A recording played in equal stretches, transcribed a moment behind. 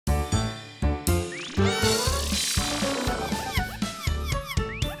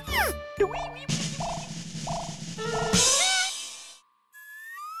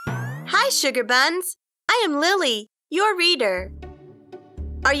Hi, Sugar Buns. I am Lily, your reader.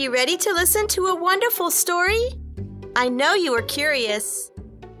 Are you ready to listen to a wonderful story? I know you are curious.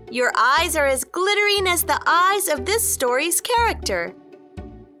 Your eyes are as glittering as the eyes of this story's character.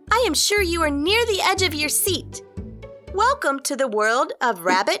 I am sure you are near the edge of your seat. Welcome to the world of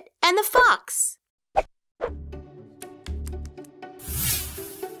Rabbit and the Fox.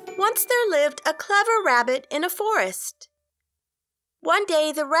 Once there lived a clever rabbit in a forest. One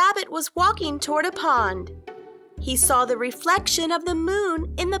day the rabbit was walking toward a pond. He saw the reflection of the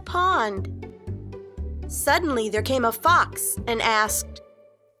moon in the pond. Suddenly there came a fox and asked,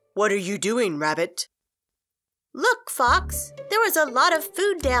 "What are you doing, Rabbit?" "Look, Fox, there is a lot of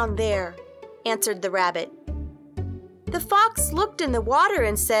food down there," answered the rabbit. The fox looked in the water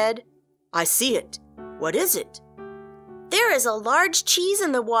and said, "I see it. What is it?" "There is a large cheese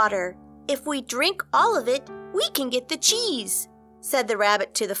in the water. If we drink all of it, we can get the cheese," said the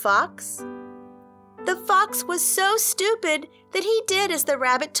rabbit to the fox. The fox was so stupid that he did as the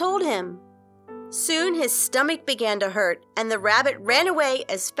rabbit told him. Soon his stomach began to hurt, and the rabbit ran away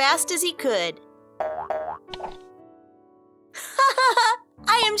as fast as he could.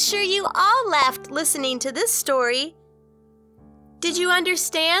 I am sure you all laughed listening to this story. Did you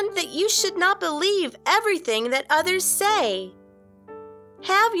understand that you should not believe everything that others say?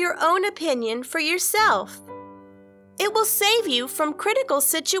 Have your own opinion for yourself. It will save you from critical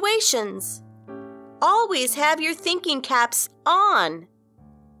situations. Always have your thinking caps on.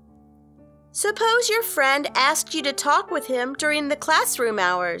 Suppose your friend asked you to talk with him during the classroom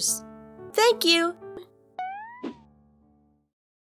hours. Thank you.